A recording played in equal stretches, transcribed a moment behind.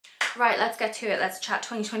Right, let's get to it. Let's chat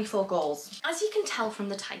 2024 goals. As you can tell from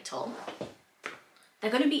the title,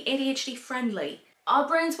 they're going to be ADHD friendly. Our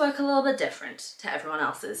brains work a little bit different to everyone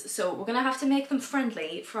else's, so we're going to have to make them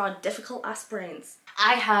friendly for our difficult ass brains.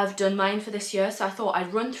 I have done mine for this year, so I thought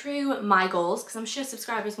I'd run through my goals, because I'm sure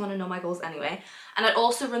subscribers want to know my goals anyway, and I'd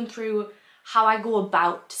also run through how I go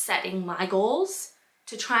about setting my goals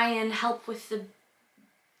to try and help with the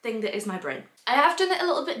thing that is my brain. I have done it a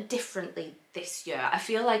little bit differently this year. I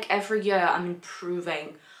feel like every year I'm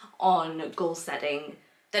improving on goal setting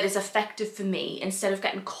that is effective for me, instead of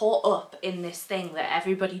getting caught up in this thing that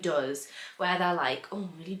everybody does where they're like, oh,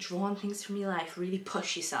 really draw on things from your life, really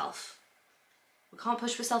push yourself. We can't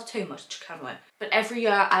push ourselves too much, can we? But every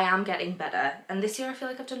year I am getting better, and this year I feel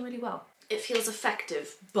like I've done really well. It feels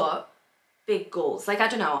effective, but big goals. Like, I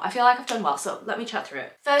don't know, I feel like I've done well, so let me chat through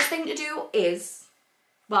it. First thing to do is,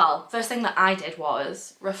 well, first thing that I did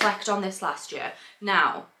was reflect on this last year.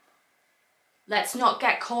 Now, let's not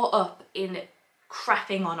get caught up in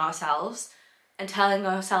crapping on ourselves and telling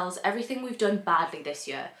ourselves everything we've done badly this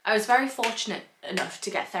year. I was very fortunate enough to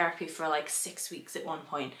get therapy for like 6 weeks at one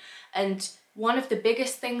point, and one of the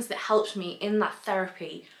biggest things that helped me in that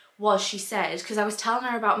therapy was, she said, because I was telling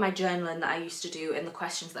her about my journaling that I used to do and the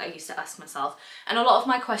questions that I used to ask myself, and a lot of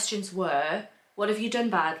my questions were, what have you done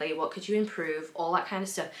badly, what could you improve, all that kind of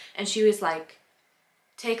stuff. And she was like,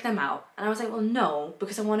 take them out. And I was like, well, no,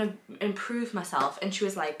 because I want to improve myself. And she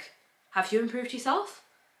was like, have you improved yourself?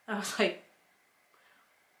 And I was like,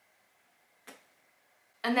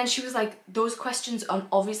 and then she was like, those questions are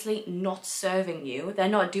obviously not serving you. They're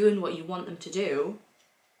not doing what you want them to do,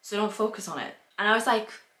 so don't focus on it. And I was like,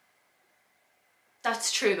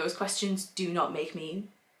 that's true, those questions do not make me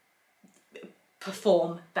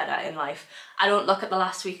perform better in life. I don't look at the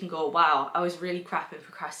last week and go, wow, I was really crap and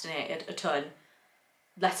procrastinated a ton.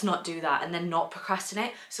 Let's not do that, and then not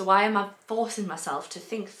procrastinate. So why am I forcing myself to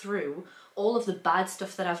think through all of the bad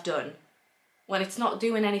stuff that I've done when it's not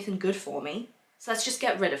doing anything good for me? So let's just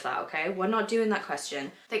get rid of that, okay? We're not doing that question.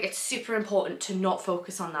 I think it's super important to not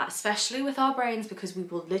focus on that, especially with our brains, because we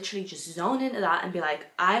will literally just zone into that and be like,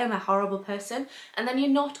 I am a horrible person, and then you're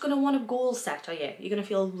not gonna want a goal set, are you? You're gonna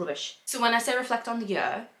feel rubbish. So when I say reflect on the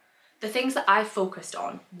year, the things that I focused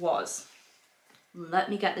on was, let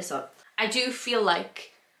me get this up. I do feel like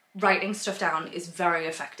writing stuff down is very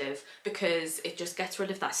effective, because it just gets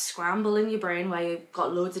rid of that scramble in your brain where you've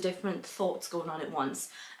got loads of different thoughts going on at once,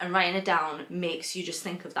 and writing it down makes you just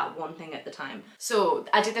think of that one thing at the time. So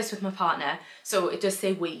I did this with my partner, so it does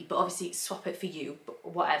say we, but obviously swap it for you, but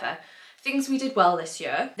whatever. Things we did well this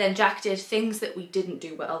year. Then Jack did things that we didn't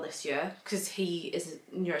do well this year, because he is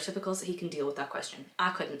neurotypical, so he can deal with that question. I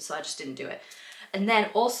couldn't, so I just didn't do it. And then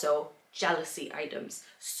also jealousy items.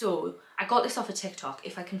 So I got this off of TikTok.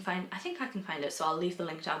 If I can find, I think I can find it, so I'll leave the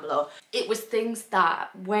link down below. It was things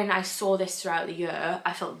that when I saw this throughout the year,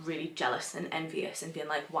 I felt really jealous and envious and being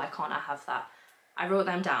like, why can't I have that? I wrote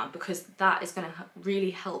them down because that is going to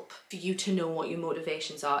really help for you to know what your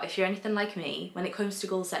motivations are. If you're anything like me, when it comes to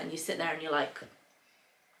goal setting, you sit there and you're like,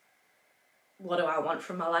 what do I want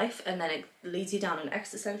from my life? And then it leads you down an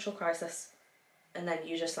existential crisis, and then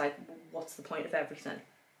you're just like, what's the point of everything?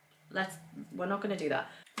 We're not going to do that.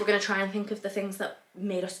 We're going to try and think of the things that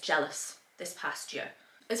made us jealous this past year,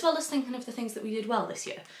 as well as thinking of the things that we did well this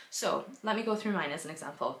year. So let me go through mine as an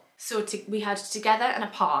example. So we had together and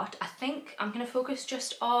apart. I think I'm going to focus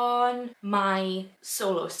just on my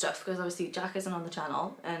solo stuff, because obviously Jack isn't on the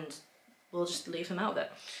channel and we'll just leave him out of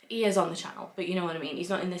it. He is on the channel, but you know what I mean. He's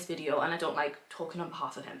not in this video and I don't like talking on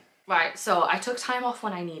behalf of him. Right, so I took time off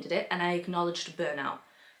when I needed it, and I acknowledged burnout.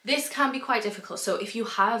 This can be quite difficult, so if you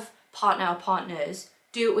have partner or partners,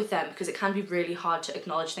 do it with them, because it can be really hard to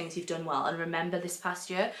acknowledge things you've done well and remember this past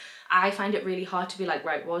year. I find it really hard to be like,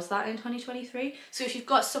 right, was that in 2023? So if you've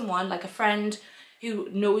got someone, like a friend who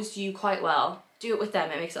knows you quite well, do it with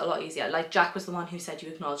them. It makes it a lot easier. Like Jack was the one who said you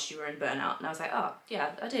acknowledged you were in burnout, and I was like, oh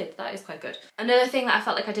yeah, I did. That is quite good. Another thing that I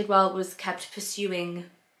felt like I did well was kept pursuing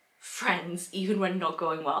friends even when not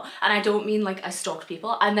going well. And I don't mean like I stalked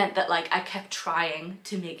people. I meant that like I kept trying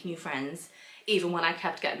to make new friends even when I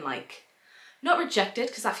kept getting like, not rejected,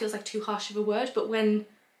 because that feels like too harsh of a word, but when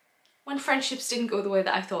friendships didn't go the way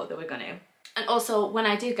that I thought they were going to. And also when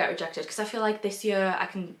I did get rejected, because I feel like this year I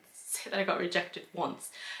can say that I got rejected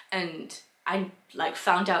once, and I like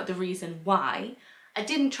found out the reason why. I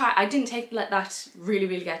didn't let that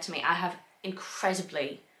really get to me. I have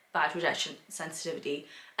incredibly bad rejection sensitivity,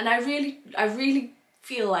 and I really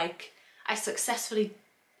feel like I successfully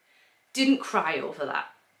didn't cry over that,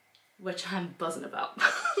 which I'm buzzing about.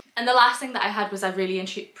 And the last thing that I had was I really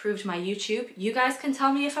improved my YouTube. You guys can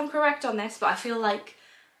tell me if I'm correct on this, but I feel like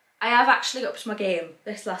I have actually upped my game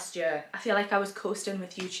this last year. I feel like I was coasting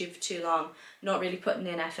with YouTube for too long, not really putting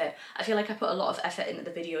in effort. I feel like I put a lot of effort into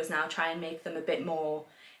the videos now, try and make them a bit more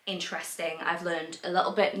interesting. I've learned a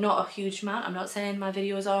little bit, not a huge amount. I'm not saying my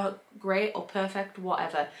videos are great or perfect,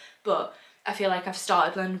 whatever, but I feel like I've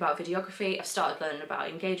started learning about videography, I've started learning about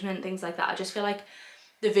engagement, things like that. I just feel like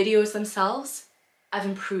the videos themselves, I've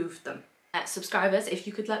improved them. Subscribers, if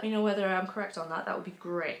you could let me know whether I'm correct on that, that would be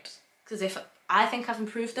great. Because if I think I've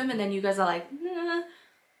improved them and then you guys are like, nah,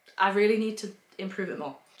 I really need to improve it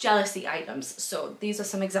more. Jealousy items. So these are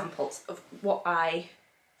some examples of what I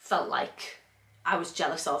felt like I was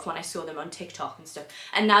jealous of when I saw them on TikTok and stuff.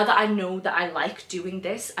 And now that I know that I like doing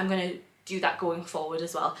this, I'm gonna do that going forward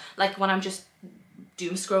as well. Like when I'm just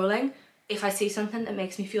doom scrolling, if I see something that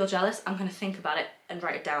makes me feel jealous, I'm gonna think about it and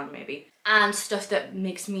write it down maybe. And stuff that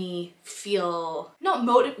makes me feel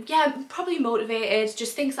probably motivated,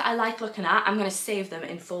 just things that I like looking at, I'm gonna save them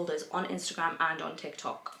in folders on Instagram and on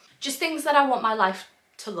TikTok. Just things that I want my life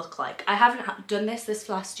to look like. I haven't done this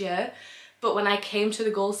last year, but when I came to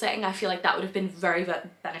the goal setting, I feel like that would have been very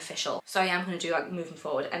beneficial. So I am gonna do that moving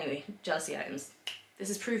forward. Anyway, jealousy items.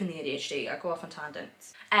 This is proving the ADHD, I go off on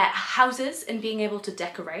tangents. Houses and being able to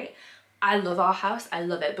decorate. I love our house, I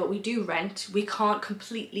love it, but we do rent. We can't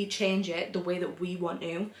completely change it the way that we want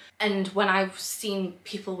to. And when I've seen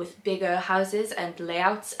people with bigger houses and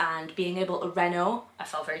layouts and being able to reno, I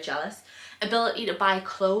felt very jealous. Ability to buy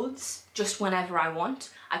clothes just whenever I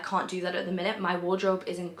want. I can't do that at the minute. My wardrobe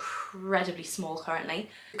is incredibly small currently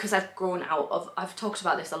because I've grown out of, I've talked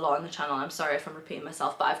about this a lot on the channel, I'm sorry if I'm repeating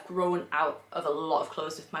myself, but I've grown out of a lot of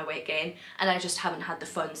clothes with my weight gain and I just haven't had the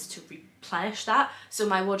funds to replenish that. So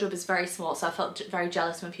my wardrobe is very small, so I felt very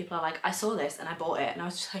jealous when people are like, I saw this and I bought it, and I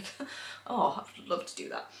was just like, oh, I'd love to do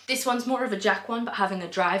that. This one's more of a Jack one, but having a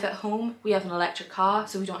drive at home. We have an electric car,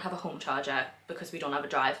 so we don't have a home charger because we don't have a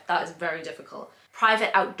drive. That is very difficult.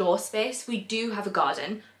 Private outdoor space. We do have a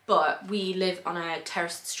garden, but we live on a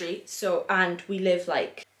terraced street, so, and we live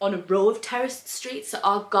like on a row of terraced streets, so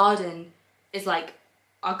our garden is like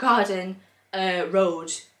our garden,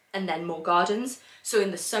 road, and then more gardens. So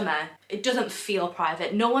in the summer, it doesn't feel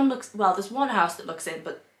private. No one looks, well, there's one house that looks in,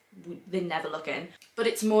 but they never look in. But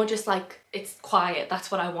it's more just like, it's quiet.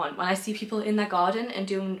 That's what I want. When I see people in their garden and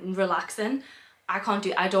doing relaxing, I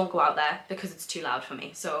don't go out there because it's too loud for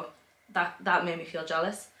me. So that made me feel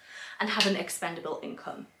jealous. And have an expendable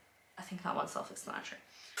income. I think that one's self-explanatory.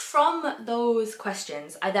 From those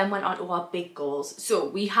questions, I then went on to our big goals. So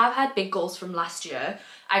we have had big goals from last year.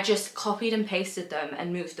 I just copied and pasted them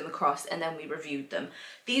and moved them across, and then we reviewed them.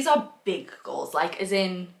 These are big goals, like as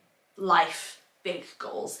in life big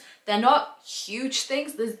goals. They're not huge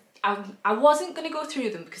things. I wasn't going to go through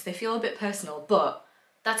them because they feel a bit personal, but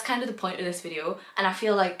that's kind of the point of this video, and I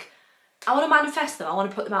feel like I want to manifest them. I want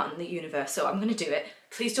to put them out in the universe, so I'm going to do it.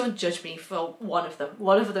 Please don't judge me for one of them.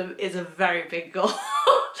 One of them is a very big goal.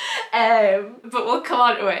 But we'll come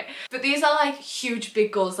on to it. But these are like huge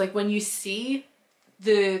big goals. Like when you see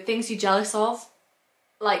the things you're jealous of,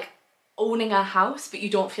 like owning a house, but you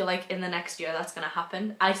don't feel like in the next year that's going to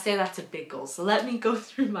happen. I say that's a big goal. So let me go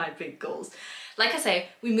through my big goals. Like I say,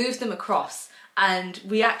 we moved them across, and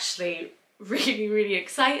we actually really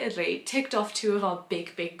excitedly ticked off 2 of our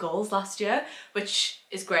big goals last year, which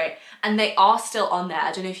is great, and they are still on there.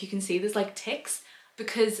 I don't know if you can see there's like ticks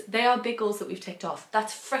because they are big goals that we've ticked off.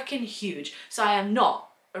 That's freaking huge. So I am not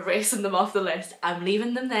erasing them off the list. I'm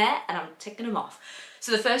leaving them there and I'm ticking them off.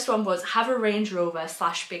 So the first one was have a Range Rover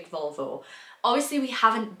 / big Volvo. Obviously we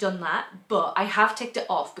haven't done that, but I have ticked it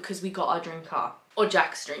off because we got our dream car, or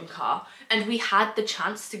Jack's dream car, and we had the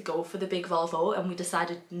chance to go for the big Volvo and we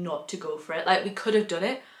decided not to go for it. Like, we could have done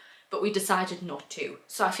it, but we decided not to.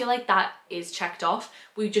 So I feel like that is checked off.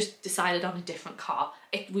 We just decided on a different car.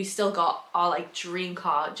 We still got our like dream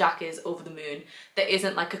car. Jack is over the moon. There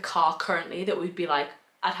isn't like a car currently that we'd be like,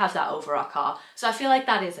 I'd have that over our car. So I feel like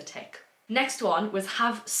that is a tick. Next one was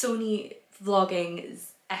have Sony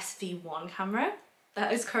Vlogging's SV1 camera.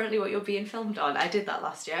 That is currently what you're being filmed on. I did that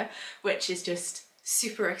last year, which is just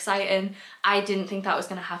super exciting. I didn't think that was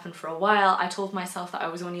going to happen for a while. I told myself that I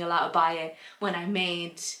was only allowed to buy it when I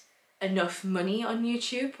made enough money on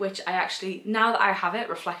YouTube, which I actually, now that I have it,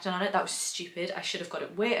 reflecting on it, that was stupid. I should have got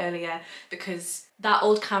it way earlier because that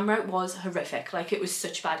old camera was horrific. Like, it was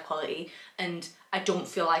such bad quality, and I don't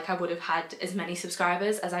feel like I would have had as many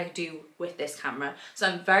subscribers as I do with this camera. So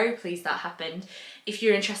I'm very pleased that happened. If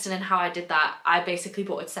you're interested in how I did that, I basically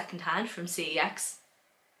bought it secondhand from CEX.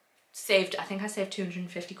 I think I saved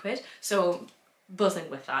 250 quid. So buzzing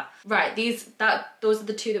with that. Right, those are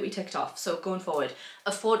the 2 that we ticked off. So going forward,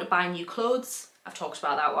 afford to buy new clothes. I've talked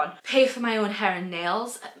about that one. Pay for my own hair and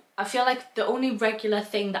nails. I feel like the only regular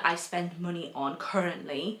thing that I spend money on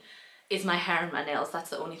currently is my hair and my nails.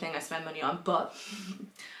 That's the only thing I spend money on, but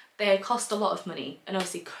they cost a lot of money. And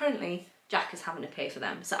obviously currently Jack is having to pay for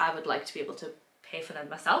them, so I would like to be able to pay for them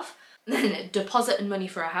myself. Then deposit and money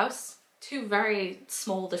for a house. Two very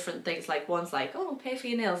small different things. Like one's like, oh, pay for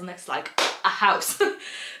your nails, and next like a house.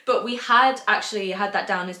 But we had actually had that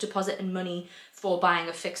down as deposit and money for buying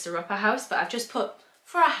a fixer-upper house, but I've just put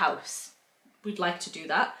for a house. We'd like to do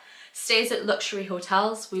that. Stays at luxury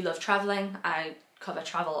hotels. We love traveling. I cover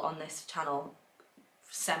travel on this channel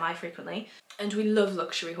semi-frequently, and we love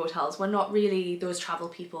luxury hotels. We're not really those travel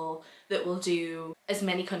people that will do as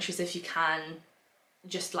many countries as you can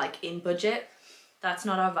just like in budget. That's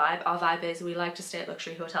not our vibe. Our vibe is we like to stay at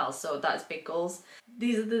luxury hotels, so that's big goals.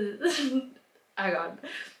 These are the hang on,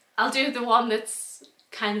 I'll do the one that's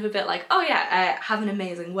kind of a bit like, oh yeah, have an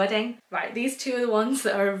amazing wedding. Right, these two are the ones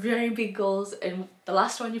that are very big goals, and the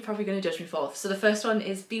last one you're probably going to judge me for. So the first one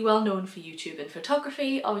is be well known for YouTube and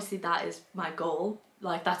photography. Obviously that is my goal.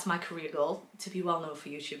 Like that's my career goal, to be well known for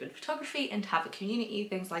YouTube and photography and to have a community,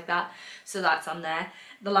 things like that. So that's on there.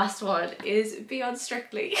 The last one is be on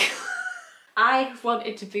Strictly. I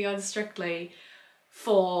wanted to be on Strictly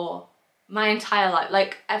for my entire life.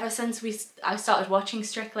 Like ever since I started watching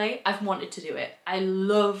Strictly, I've wanted to do it. I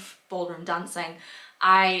love ballroom dancing.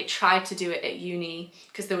 I tried to do it at uni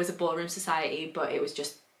because there was a ballroom society, but it was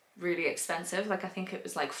just really expensive. Like I think it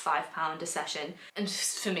was like £5 a session, and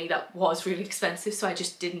just for me that was really expensive, so I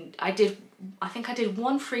just didn't. I think I did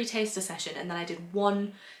one free taster session, and then I did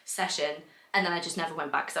one session, and then I just never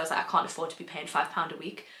went back because I was like, I can't afford to be paying £5 a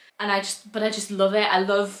week. And I just love it. I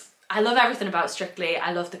love everything about Strictly.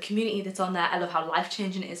 I love the community that's on there. I love how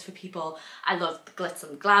life-changing it is for people. I love the glitz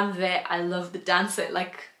and glam of it. I love the dancing.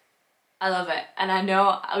 Like, I love it. And I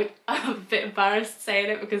know I'm a bit embarrassed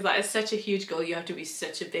saying it because that is such a huge goal. You have to be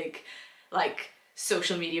such a big, like,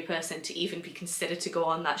 social media person to even be considered to go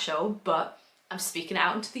on that show. But I'm speaking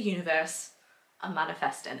out into the universe. I'm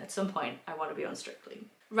manifesting. At some point, I want to be on Strictly.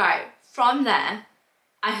 Right, from there,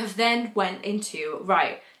 I have then went into,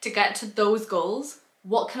 right, to get to those goals,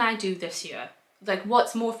 what can I do this year? Like,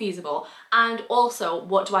 what's more feasible? And also,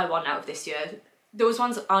 what do I want out of this year? Those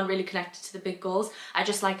ones aren't really connected to the big goals. I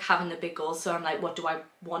just like having the big goals, so I'm like, what do I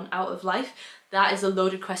want out of life? That is a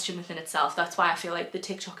loaded question within itself. That's why I feel like the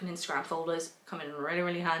TikTok and Instagram folders come in really,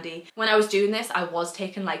 really handy. When I was doing this, I was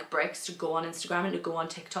taking like breaks to go on Instagram and to go on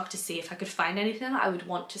TikTok to see if I could find anything I would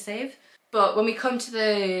want to save. But when we come to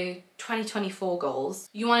the 2024 goals,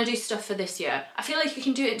 you want to do stuff for this year. I feel like you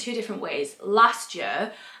can do it in two different ways. Last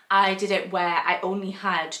year, I did it where I only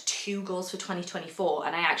had 2 goals for 2024,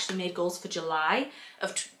 and I actually made goals for July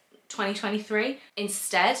of 2023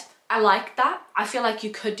 instead. I like that. I feel like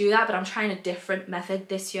you could do that, but I'm trying a different method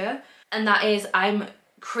this year. And that is I'm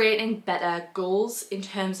creating better goals in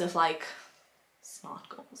terms of like smart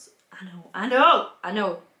goals. I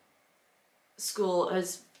know. School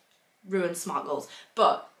has ruined smart goals,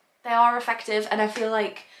 but they are effective, and I feel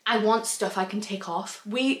like I want stuff I can tick off.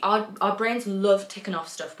 Our brains love ticking off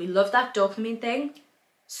stuff. We love that dopamine thing,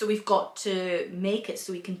 so we've got to make it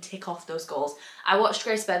so we can tick off those goals. I watched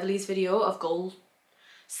Grace Beverley's video of goal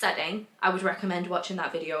setting. I would recommend watching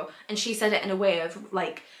that video, and she said it in a way of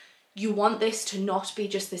like, you want this to not be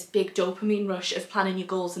just this big dopamine rush of planning your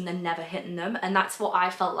goals and then never hitting them. And that's what I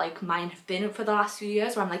felt like mine have been for the last few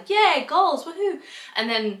years, where I'm like, yay, goals, woohoo, and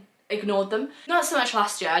then ignored them. Not so much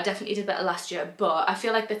last year. I definitely did better last year, but I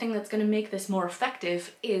feel like the thing that's going to make this more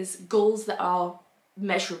effective is goals that are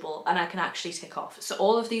measurable and I can actually tick off. So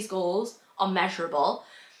all of these goals are measurable,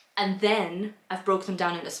 and then I've broke them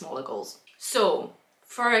down into smaller goals. So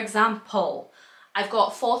for example, I've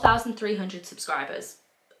got 4,300 subscribers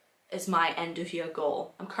is my end of year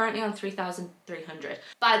goal. I'm currently on 3,300.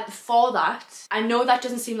 But for that, I know that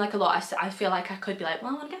doesn't seem like a lot. I feel like I could be like,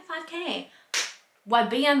 well, I want to get 5k. We're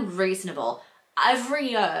being reasonable.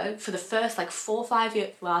 Every year for the first like 4 or 5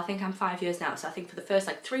 years, well, I think I'm 5 years now, so I think for the first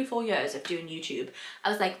like 3 or 4 years of doing YouTube,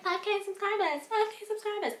 I was like, 5k subscribers, 5k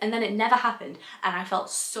subscribers, and then it never happened, and I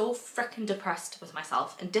felt so freaking depressed with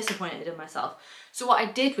myself and disappointed in myself. So what I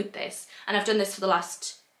did with this, and I've done this for the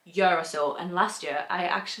last year or so, and last year I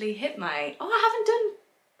actually hit my, I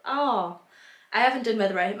haven't done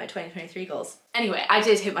whether I hit my 2023 goals. Anyway, I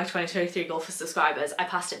did hit my 2023 goal for subscribers. I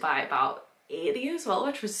passed it by about 80 as well,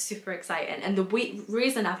 which was super exciting. And the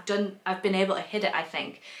reason I've been able to hit it, I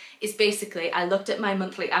think, is basically I looked at my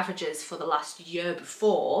monthly averages for the last year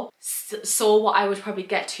before, saw what I would probably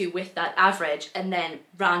get to with that average, and then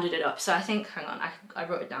rounded it up. So I think, hang on, I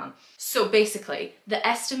wrote it down. So basically, the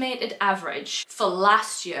estimated average for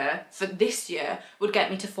last year, for this year, would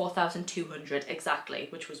get me to 4,200 exactly,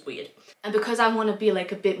 which was weird. And because I want to be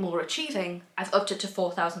like a bit more achieving, I've upped it to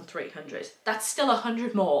 4,300. That's still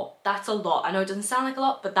 100 more. That's a lot. I know it doesn't sound like a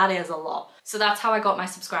lot, but that is a lot. So that's how I got my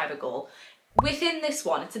subscriber goal. Within this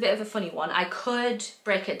one, it's a bit of a funny one. I could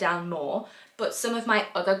break it down more, but some of my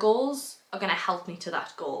other goals are going to help me to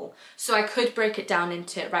that goal. So I could break it down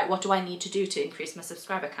into, right, what do I need to do to increase my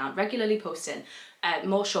subscriber count? Regularly posting,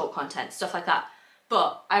 more short content, stuff like that.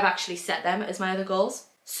 But I've actually set them as my other goals.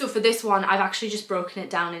 So for this one, I've actually just broken it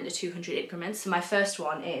down into 200 increments. So my first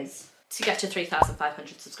one is to get to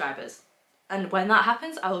 3,500 subscribers. And when that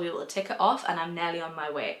happens, I will be able to tick it off and I'm nearly on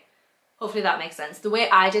my way. Hopefully that makes sense. The way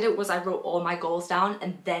I did it was I wrote all my goals down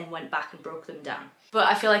and then went back and broke them down. But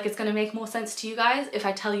I feel like it's going to make more sense to you guys if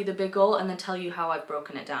I tell you the big goal and then tell you how I've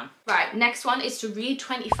broken it down. Right, next one is to read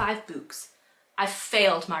 25 books. I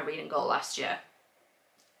failed my reading goal last year.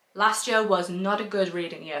 Last year was not a good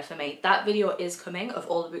reading year for me. That video is coming of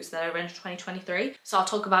all the books that I read in 2023, so I'll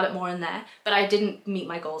talk about it more in there, but I didn't meet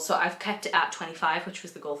my goal, so I've kept it at 25, which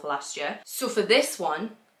was the goal for last year. So for this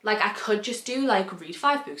one, like I could just do like read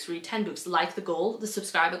 5 books, read 10 books, like the goal, the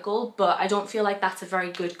subscriber goal, but I don't feel like that's a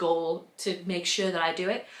very good goal to make sure that I do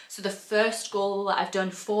it. So the first goal that I've done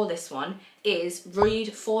for this one is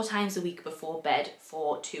read 4 times a week before bed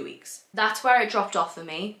for 2 weeks. That's where it dropped off for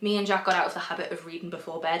me. Me and Jack got out of the habit of reading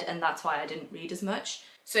before bed and that's why I didn't read as much.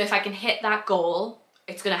 So if I can hit that goal,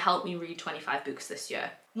 it's gonna help me read 25 books this year.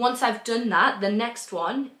 Once I've done that, the next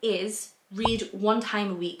one is read 1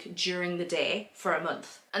 time a week during the day for a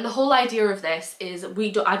month. And the whole idea of this is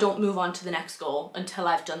I don't move on to the next goal until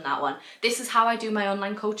I've done that one. This is how I do my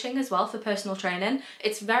online coaching as well for personal training.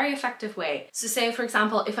 It's a very effective way. So say for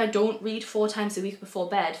example, if I don't read 4 times a week before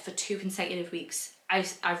bed for 2 consecutive weeks,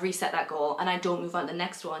 I've reset that goal and I don't move on to the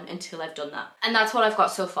next one until I've done that. And that's what I've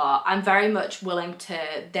got so far. I'm very much willing to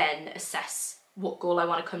then assess what goal I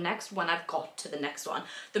want to come next when I've got to the next one.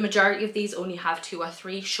 The majority of these only have 2 or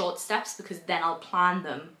 3 short steps because then I'll plan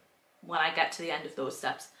them when I get to the end of those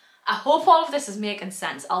steps. I hope all of this is making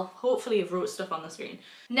sense. I'll hopefully have wrote stuff on the screen.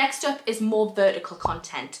 Next up is more vertical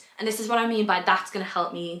content. And this is what I mean by that's going to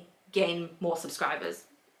help me gain more subscribers.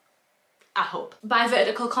 I hope. By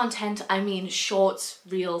vertical content, I mean shorts,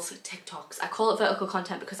 reels, TikToks. I call it vertical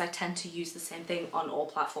content because I tend to use the same thing on all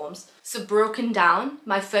platforms. So broken down,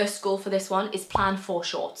 my first goal for this one is plan 4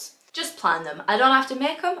 shorts. Just plan them. I don't have to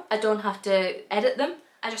make them. I don't have to edit them.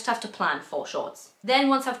 I just have to plan 4 shorts. Then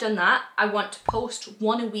once I've done that, I want to post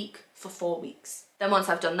 1 a week for 4 weeks. Then once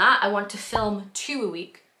I've done that, I want to film 2 a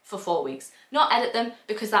week for 4 weeks. Not edit them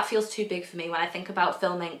because that feels too big for me. When I think about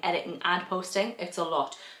filming, editing and posting, it's a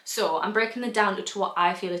lot. So I'm breaking it down to what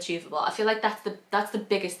I feel achievable. I feel like that's the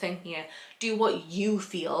biggest thing here. Do what you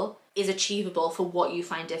feel is achievable for what you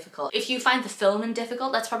find difficult. If you find the filming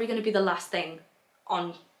difficult, that's probably going to be the last thing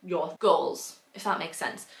on your goals, if that makes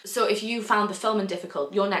sense. So if you found the filming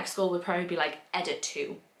difficult, your next goal would probably be like edit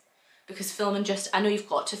 2. Because filming just, I know you've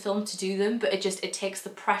got to film to do them, but it takes the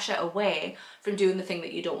pressure away from doing the thing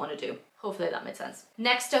that you don't want to do. Hopefully that made sense.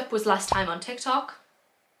 Next up was less time on TikTok.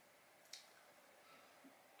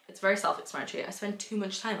 It's very self-explanatory. I spend too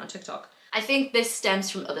much time on TikTok. I think this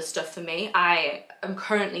stems from other stuff for me. I am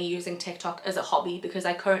currently using TikTok as a hobby because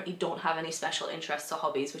I currently don't have any special interests or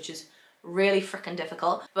hobbies, which is really freaking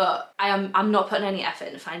difficult. But I'm not putting any effort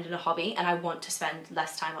into finding a hobby and I want to spend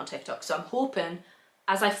less time on TikTok. So I'm hoping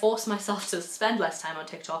as I force myself to spend less time on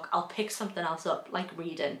TikTok, I'll pick something else up, like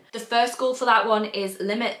reading. The first goal for that one is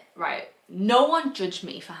right, no one judge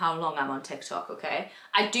me for how long I'm on TikTok, okay?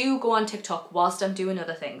 I do go on TikTok whilst I'm doing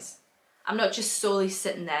other things. I'm not just solely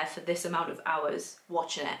sitting there for this amount of hours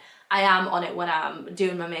watching it. I am on it when I'm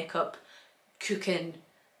doing my makeup, cooking,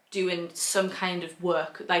 doing some kind of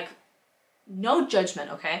work, like no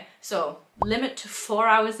judgment, okay? So limit to 4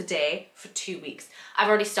 hours a day for 2 weeks. I've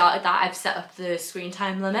already started that. I've set up the screen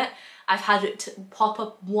time limit. I've had it pop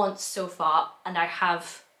up once so far and I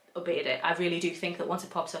have obeyed it. I really do think that once it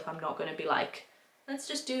pops up, I'm not going to be like, let's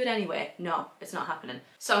just do it anyway. No, it's not happening.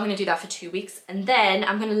 So I'm going to do that for 2 weeks and then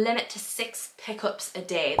I'm going to limit to 6 pickups a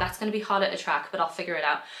day. That's going to be harder to track, but I'll figure it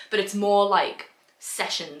out. But it's more like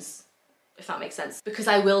sessions, if that makes sense, because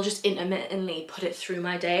I will just intermittently put it through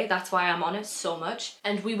my day. That's why I'm on it so much.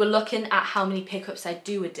 And we were looking at how many pickups I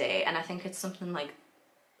do a day and I think it's something like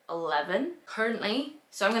 11 currently.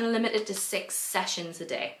 So I'm going to limit it to 6 sessions a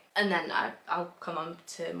day. And then I'll come on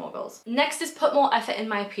to more goals. Next is put more effort in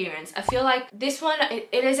my appearance. I feel like this one, it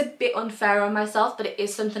is a bit unfair on myself, but it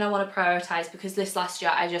is something I want to prioritize, because this last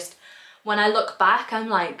year when I look back, I'm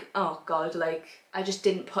like, oh God, like I just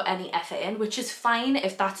didn't put any effort in, which is fine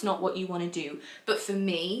if that's not what you want to do. But for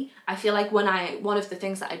me, I feel like one of the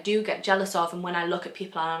things that I do get jealous of, and when I look at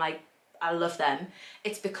people and I'm like, I love them,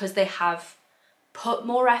 it's because they have put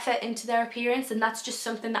more effort into their appearance, and that's just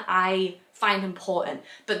something that I find important.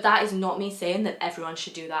 But that is not me saying that everyone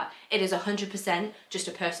should do that. It is 100% just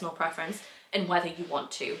a personal preference and whether you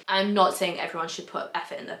want to. I'm not saying everyone should put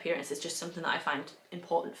effort in their appearance, it's just something that I find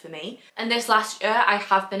important for me. And this last year I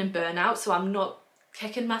have been in burnout, so I'm not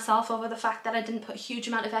kicking myself over the fact that I didn't put a huge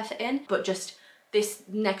amount of effort in, but just this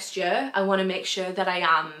next year I want to make sure that I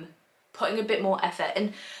am putting a bit more effort.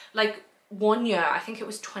 And like one year, I think it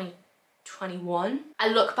was 2021, I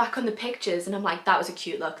look back on the pictures and I'm like, that was a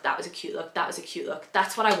cute look, that was a cute look, that was a cute look.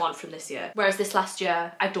 That's what I want from this year. Whereas this last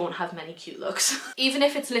year, I don't have many cute looks. Even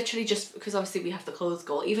if it's literally just, because obviously we have the clothes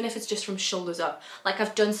goal, even if it's just from shoulders up, like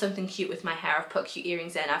I've done something cute with my hair, I've put cute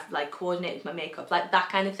earrings in, I've like coordinated my makeup, like that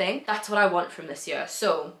kind of thing. That's what I want from this year.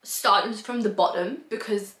 So starting from the bottom,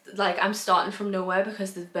 because like I'm starting from nowhere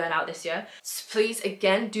because there's burnout this year. So please,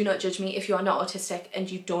 again, do not judge me if you are not autistic and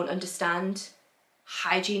you don't understand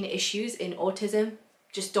hygiene issues in autism.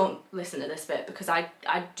 Just don't listen to this bit, because I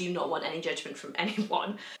do not want any judgment from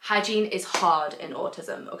anyone. Hygiene is hard in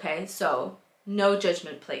autism, okay? So no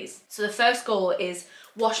judgment, please. So the first goal is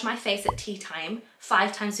wash my face at tea time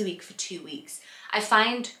 5 times a week for 2 weeks. I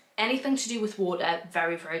find anything to do with water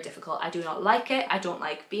very, very difficult. I do not like it. I don't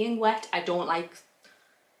like being wet. I don't like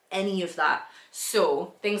any of that.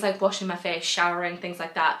 So things like washing my face, showering, things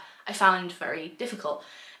like that, I found very difficult.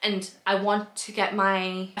 And I want to get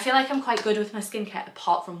I feel like I'm quite good with my skincare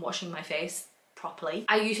apart from washing my face properly.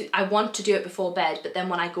 I want to do it before bed, but then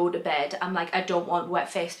when I go to bed, I'm like, I don't want wet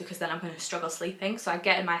face because then I'm going to struggle sleeping. So I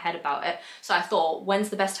get in my head about it. So I thought, when's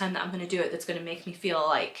the best time that I'm going to do it that's going to make me feel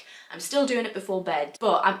like I'm still doing it before bed,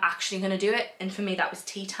 but I'm actually going to do it? And for me, that was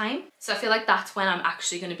tea time. So I feel like that's when I'm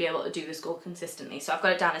actually going to be able to do this goal consistently. So I've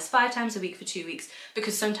got it down as 5 times a week for 2 weeks,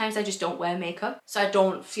 because sometimes I just don't wear makeup. So I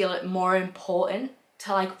don't feel it more important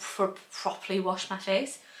to like properly wash my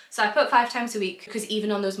face. So I put 5 times a week, because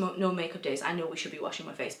even on those no makeup days, I know we should be washing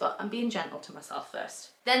my face, but I'm being gentle to myself first.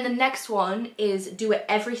 Then the next one is do an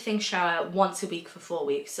everything shower once a week for 4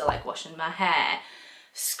 weeks. So like washing my hair,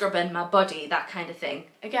 scrubbing my body, that kind of thing.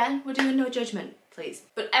 Again, we're doing no judgment, please.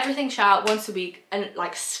 But everything shower once a week, and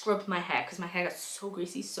like scrub my hair, because my hair gets so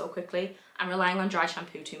greasy so quickly. I'm relying on dry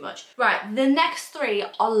shampoo too much. Right, the next 3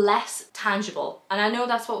 are less tangible. And I know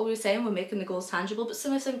that's what we were saying, we're making the goals tangible, but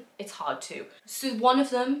some of them, it's hard to. So one of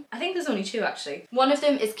them, I think there's only 2 actually. One of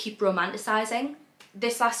them is keep romanticizing.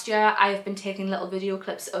 This last year, I have been taking little video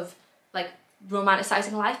clips of like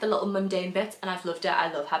romanticizing life, the little mundane bits, and I've loved it.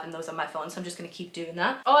 I love having those on my phone, so I'm just gonna keep doing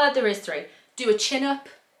that. Oh, there is 3. Do a chin up.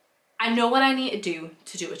 I know what I need to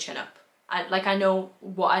do a chin up. I know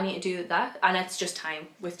what I need to do with that, and it's just time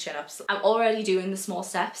with chin-ups. I'm already doing the small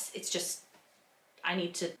steps, it's just I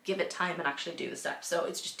need to give it time and actually do the steps. So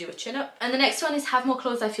it's just do a chin-up. And the next one is have more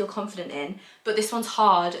clothes I feel confident in, but this one's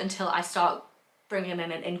hard until I start bringing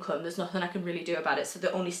in an income. There's nothing I can really do about it. So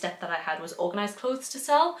the only step that I had was organize clothes to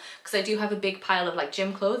sell, because I do have a big pile of like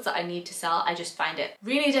gym clothes that I need to sell. I just find it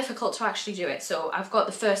really difficult to actually do it. So I've got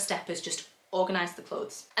the first step is just organize the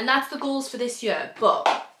clothes. And that's the goals for this year,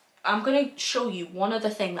 but I'm going to show you one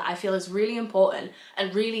other thing that I feel is really important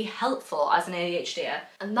and really helpful as an ADHDer,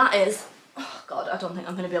 and that is, oh God, I don't think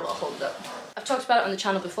I'm going to be able to hold it up. I've talked about it on the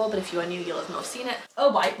channel before, but if you are new, you'll have not seen it.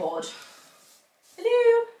 A whiteboard.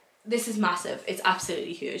 Hello. This is massive. It's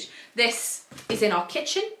absolutely huge. This is in our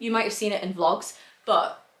kitchen. You might have seen it in vlogs,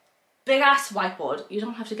 but big ass whiteboard. You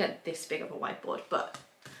don't have to get this big of a whiteboard, but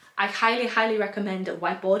I highly, highly recommend a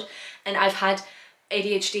whiteboard. And I've had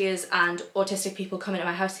ADHDers and autistic people come into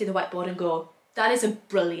my house, see the whiteboard and go, that is a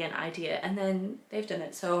brilliant idea, and then they've done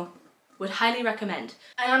it. So would highly recommend.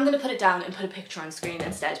 And I'm going to put it down and put a picture on screen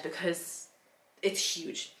instead, because it's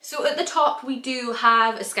huge. So at the top we do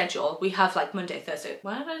have a schedule. We have like Monday, Thursday,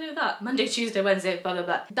 why did I do that? Monday, Tuesday, Wednesday, blah blah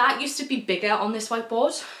blah. That used to be bigger on this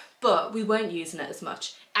whiteboard, but we weren't using it as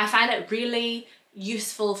much. I find it really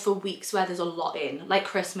useful for weeks where there's a lot in, like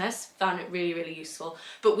Christmas, found it really, really useful.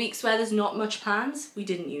 But weeks where there's not much plans, we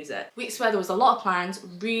didn't use it. Weeks where there was a lot of plans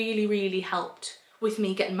really, really helped with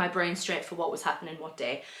me getting my brain straight for what was happening what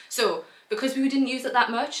day. So because we didn't use it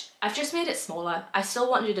that much, I've just made it smaller. I still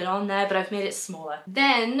wanted it on there, but I've made it smaller.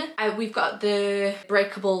 Then we've got the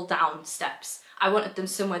breakable down steps. I wanted them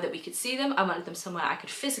somewhere that we could see them. I wanted them somewhere I could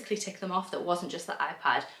physically tick them off that wasn't just the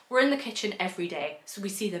iPad. We're in the kitchen every day, so we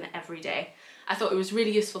see them every day. I thought it was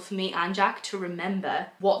really useful for me and Jack to remember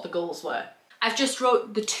what the goals were. I've just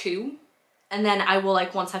wrote the 2, and then I will,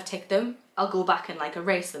 like, once I've ticked them, I'll go back and like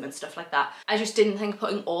erase them and stuff like that. I just didn't think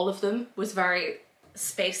putting all of them was very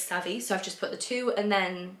space savvy, so I've just put the 2, and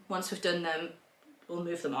then once we've done them, we'll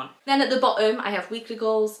move them on. Then at the bottom, I have weekly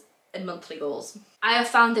goals and monthly goals. I have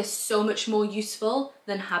found this so much more useful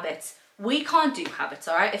than habits. We can't do habits,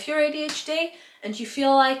 all right? If you're ADHD and you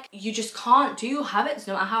feel like you just can't do habits,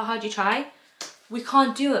 no matter how hard you try, we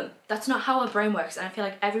can't do them. That's not how our brain works. And I feel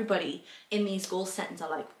like everybody in these goal settings are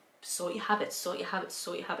like, sort your habits, sort your habits,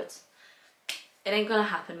 sort your habits. It ain't gonna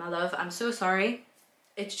happen, my love. I'm so sorry.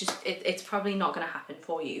 It's just, it's probably not gonna happen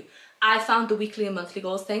for you. I found the weekly and monthly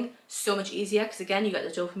goals thing so much easier because again, you get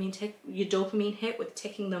the dopamine hit with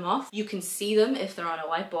ticking them off. You can see them if they're on a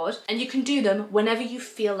whiteboard, and you can do them whenever you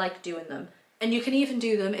feel like doing them. And you can even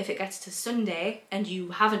do them if it gets to Sunday and you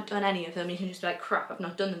haven't done any of them. You can just be like, crap, I've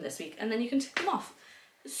not done them this week, and then you can tick them off.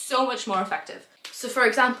 It's so much more effective. So for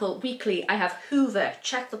example, weekly, I have hoover,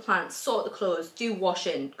 check the plants, sort the clothes, do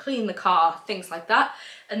washing, clean the car, things like that.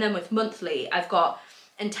 And then with monthly, I've got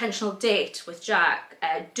intentional date with Jack,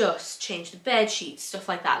 dust, change the bed sheets, stuff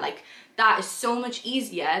like that. Like, that is so much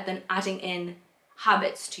easier than adding in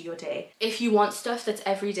habits to your day. If you want stuff that's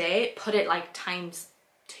every day, put it like times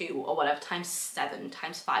 2 or whatever, times 7,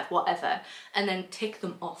 times 5, whatever, and then tick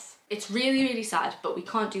them off. It's really, really sad, but we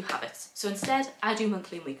can't do habits. So instead, I do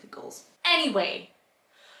monthly and weekly goals. Anyway,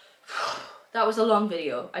 that was a long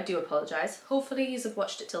video. I do apologise. Hopefully you have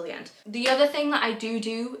watched it till the end. The other thing that I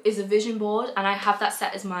do is a vision board, and I have that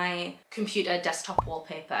set as my computer desktop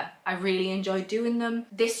wallpaper. I really enjoy doing them.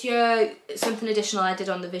 This year, something additional I did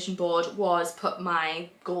on the vision board was put my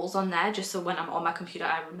goals on there, just so when I'm on my computer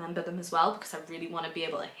I remember them as well, because I really want to be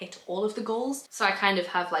able to hit all of the goals. So I kind of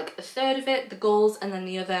have like a third of it, the goals, and then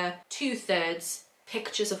the other 2/3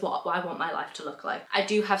 pictures of what I want my life to look like. I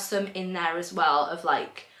do have some in there as well of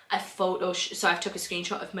like, so I took a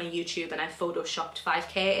screenshot of my YouTube and I photoshopped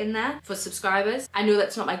 5k in there for subscribers. I know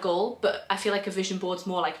that's not my goal, but I feel like a vision board's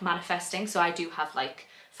more like manifesting, so I do have like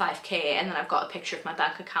 5k, and then I've got a picture of my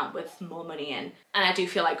bank account with more money in, and I do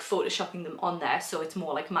feel like photoshopping them on there, so it's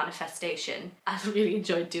more like manifestation. I really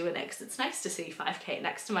enjoyed doing it because it's nice to see 5k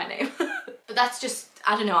next to my name. But that's just,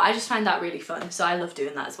 I don't know, I just find that really fun, so I love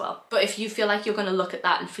doing that as well. But if you feel like you're gonna look at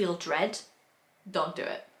that and feel dread, don't do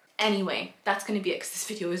it. Anyway, that's going to be it because this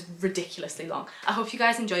video is ridiculously long. I hope you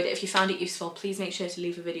guys enjoyed it. If you found it useful, please make sure to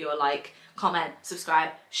leave a video a like, comment,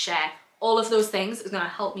 subscribe, share. All of those things is going to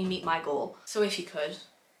help me meet my goal. So if you could,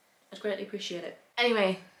 I'd greatly appreciate it.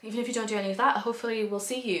 Anyway, even if you don't do any of that, hopefully we'll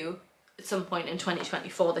see you at some point in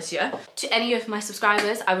 2024 this year. To any of my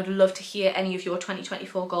subscribers, I would love to hear any of your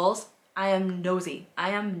 2024 goals. I am nosy.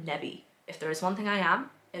 I am nebby. If there is one thing I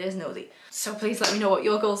am, it is nosy. So please let me know what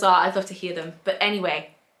your goals are. I'd love to hear them. But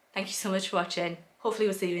anyway, thank you so much for watching. Hopefully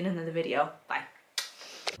we'll see you in another video. Bye.